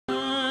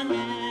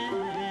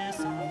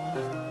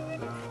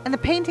And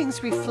the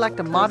paintings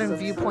reflect a modern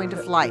viewpoint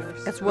of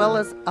life as well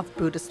as of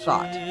Buddhist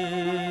thought.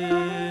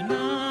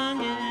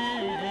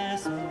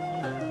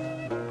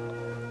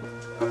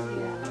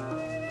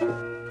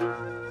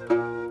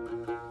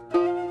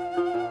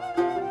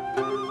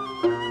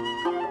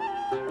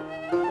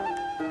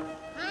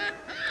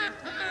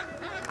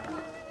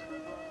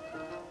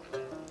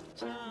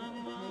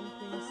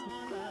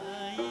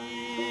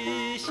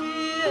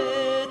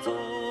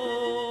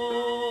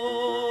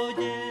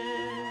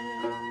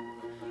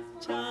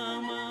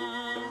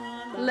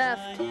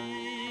 Left.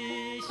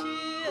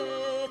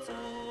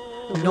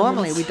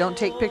 Normally, we don't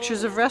take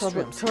pictures of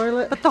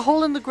restrooms, but the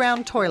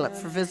hole-in-the-ground toilet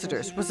for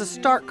visitors was a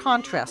stark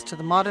contrast to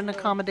the modern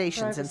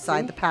accommodations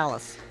inside the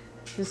palace.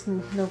 Just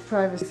no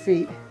private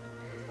feet.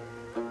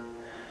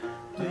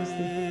 There's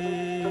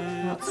the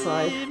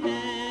outside.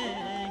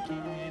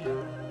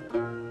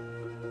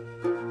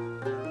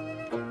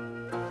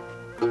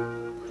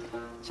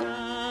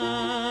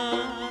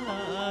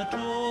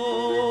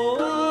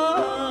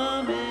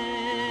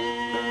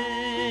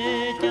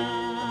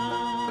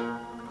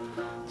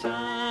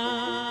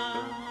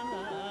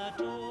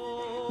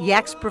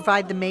 Yaks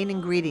provide the main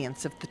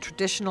ingredients of the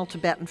traditional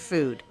Tibetan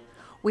food.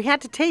 We had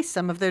to taste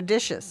some of their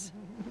dishes.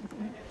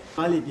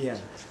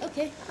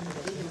 Okay.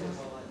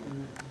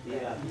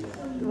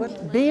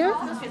 What, beer?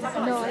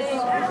 No.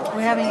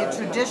 We're having a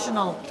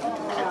traditional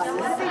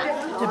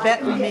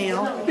Tibetan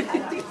meal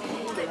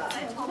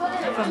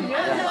from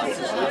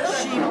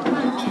sheep,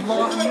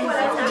 loin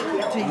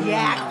to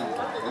yak,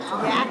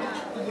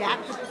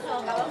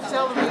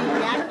 celery,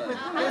 yak with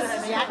this,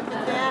 yak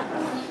with that,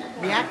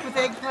 yak with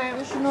eggplant.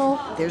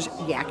 There's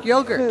yak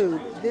yogurt,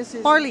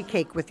 barley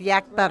cake with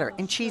yak butter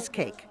and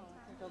cheesecake,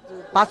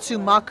 batsu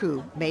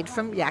maku made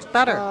from yak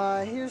butter,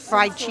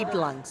 fried sheep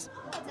lungs,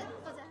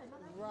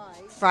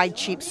 fried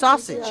sheep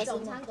sausage,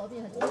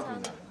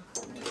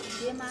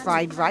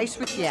 fried rice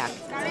with yak,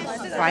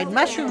 fried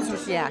mushrooms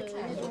with yak,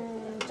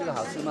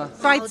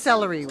 fried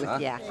celery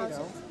with yak,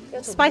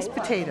 spiced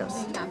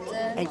potatoes,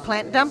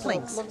 eggplant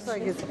dumplings, Looks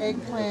like it's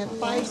eggplant,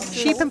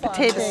 sheep and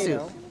potato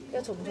soup,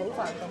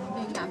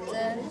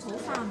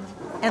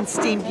 and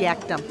steamed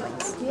yak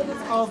dumplings.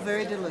 all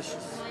very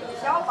delicious.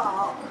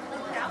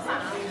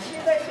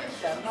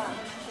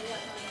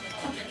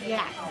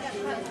 Yak.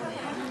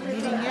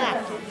 Eating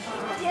yak.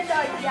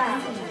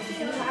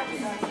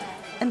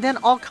 And then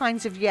all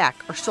kinds of yak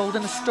are sold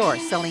in a store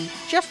selling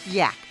just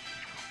yak.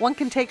 One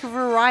can take a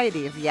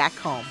variety of yak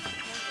home.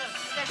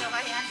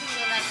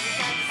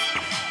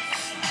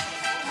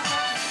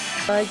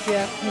 Fried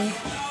yak meat.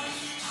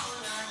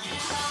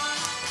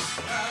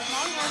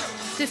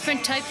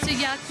 Different types of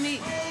yak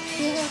meat.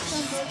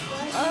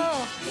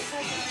 Oh.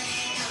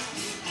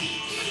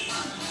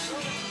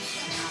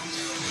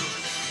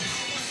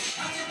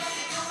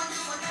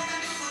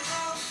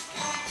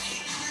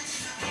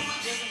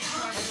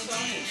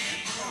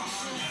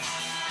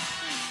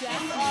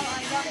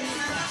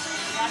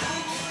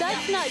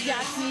 That's not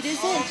yak meat, is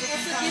it?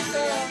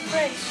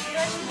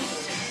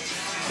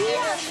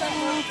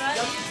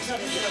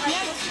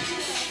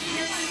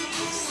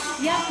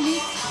 Yak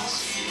meat.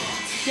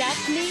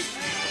 Yak meat.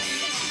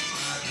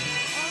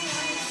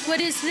 What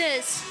is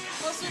this?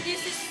 Also,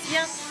 this is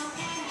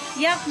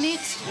yak meat.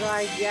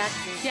 Dried yak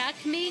meat.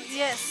 Yak meat?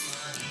 Yes.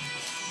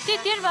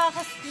 Titir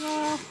bakız.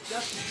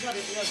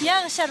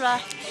 Yak şarva.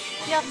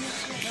 Yak meat.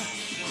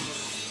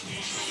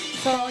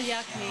 It's all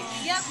yak meat.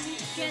 Yak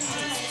meat candy.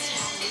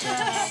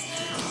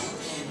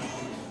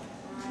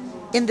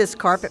 In this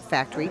carpet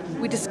factory,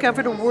 we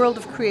discovered a world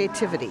of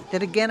creativity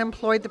that again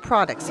employed the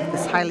products of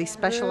this highly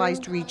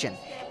specialized region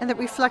and that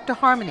reflect a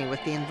harmony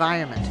with the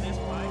environment.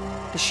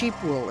 The sheep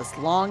wool is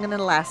long and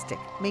elastic,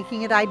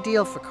 making it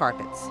ideal for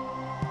carpets.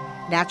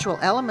 Natural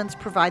elements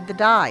provide the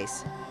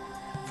dyes.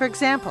 For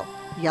example,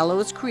 yellow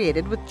is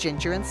created with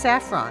ginger and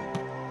saffron.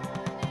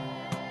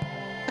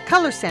 A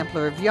color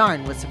sampler of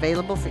yarn was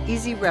available for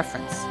easy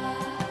reference.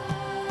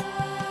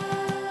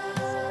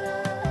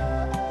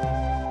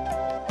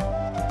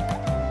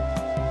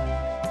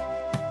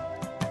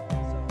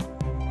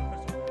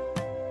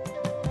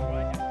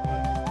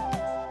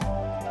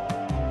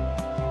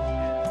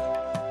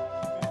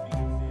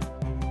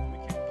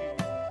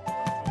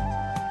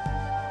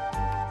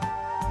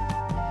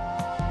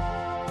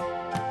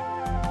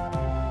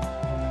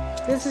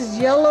 This is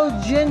yellow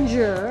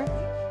ginger.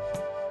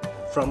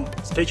 From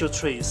special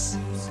trees,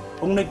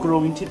 only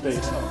grow in Tibet.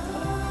 This is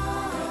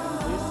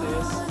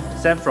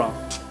saffron.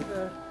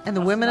 And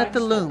the women at the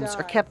looms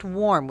are kept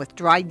warm with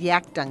dried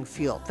yak dung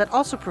fuel that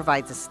also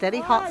provides a steady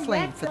hot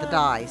flame for the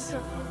dyes.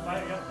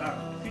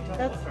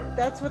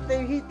 That's what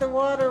they heat the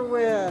water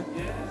with.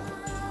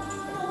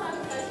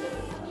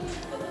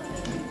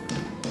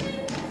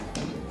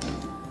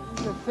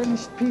 The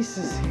finished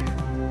pieces here.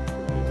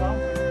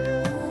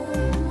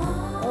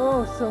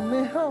 Oh, so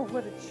Mel,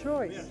 what a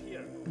choice.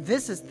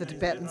 This is the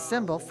Tibetan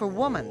symbol for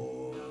woman.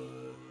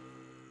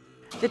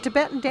 The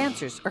Tibetan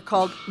dancers are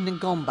called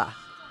Ngomba.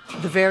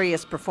 The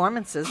various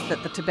performances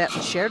that the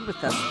Tibetans shared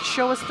with us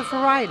show us the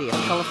variety of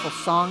colorful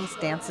songs,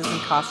 dances,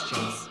 and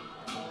costumes.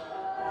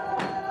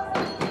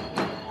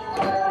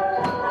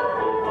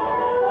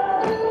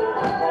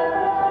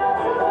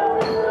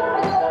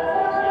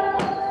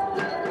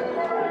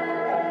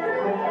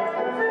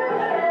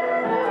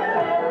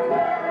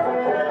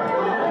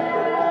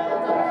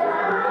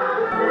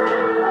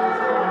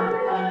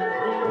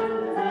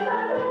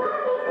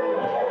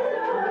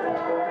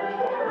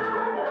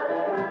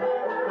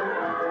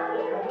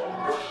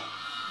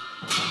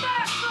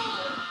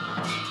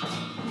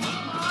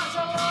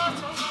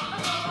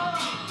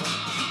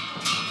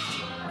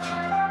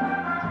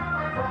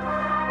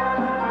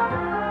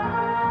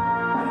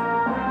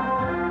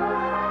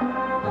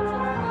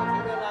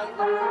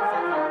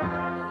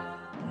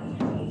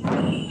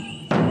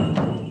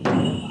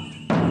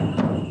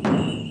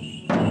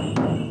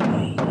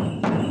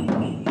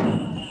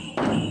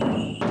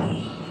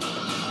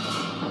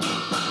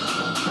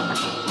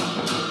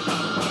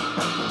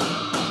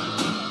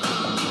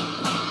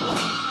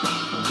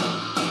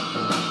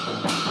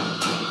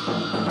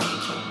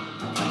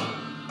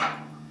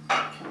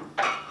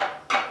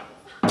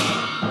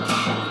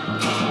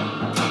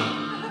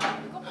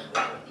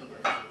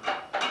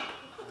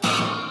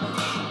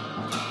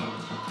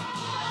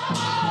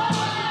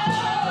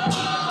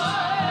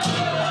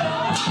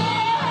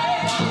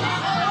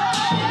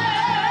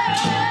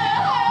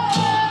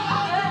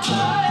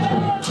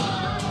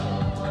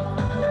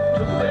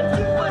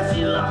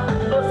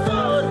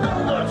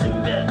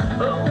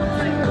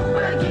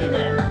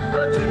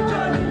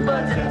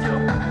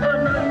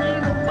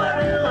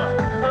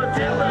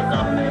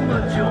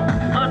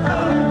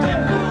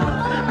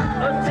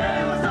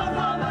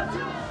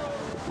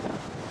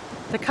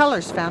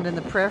 colors found in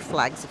the prayer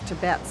flags of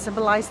Tibet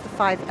symbolize the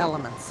 5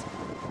 elements: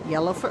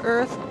 yellow for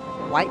earth,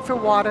 white for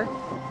water,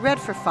 red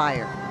for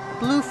fire,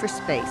 blue for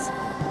space,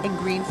 and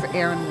green for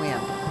air and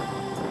wind.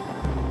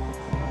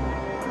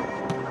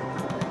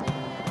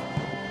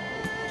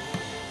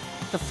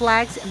 The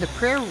flags and the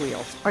prayer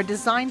wheels are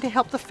designed to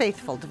help the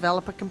faithful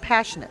develop a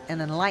compassionate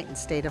and enlightened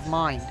state of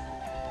mind.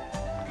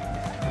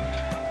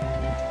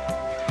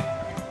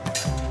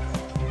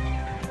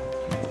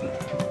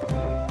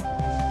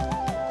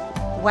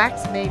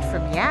 Wax made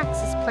from yaks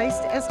is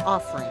placed as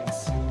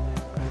offerings.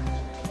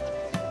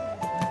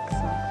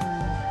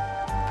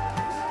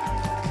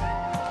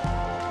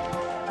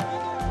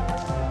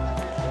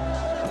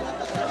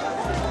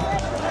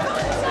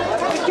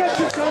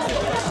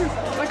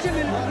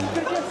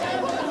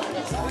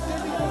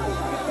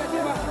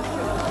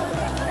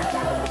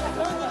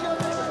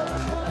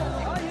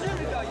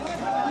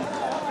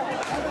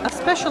 Of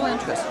special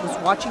interest was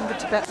watching the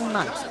Tibetan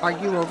monks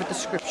argue over the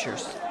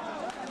scriptures.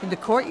 In the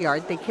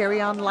courtyard, they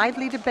carry on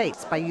lively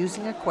debates by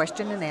using a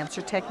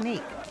question-and-answer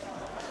technique.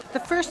 The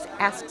first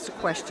asks a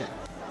question.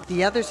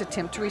 The others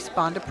attempt to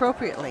respond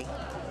appropriately.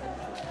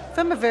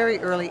 From a very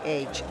early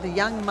age, the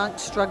young monk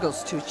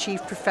struggles to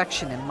achieve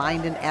perfection in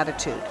mind and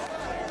attitude.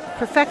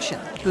 Perfection,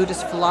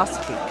 Buddhist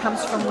philosophy,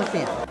 comes from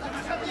within.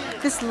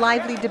 This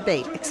lively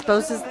debate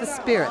exposes the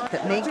spirit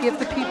that may give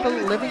the people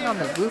living on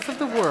the roof of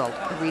the world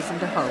a reason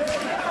to hope.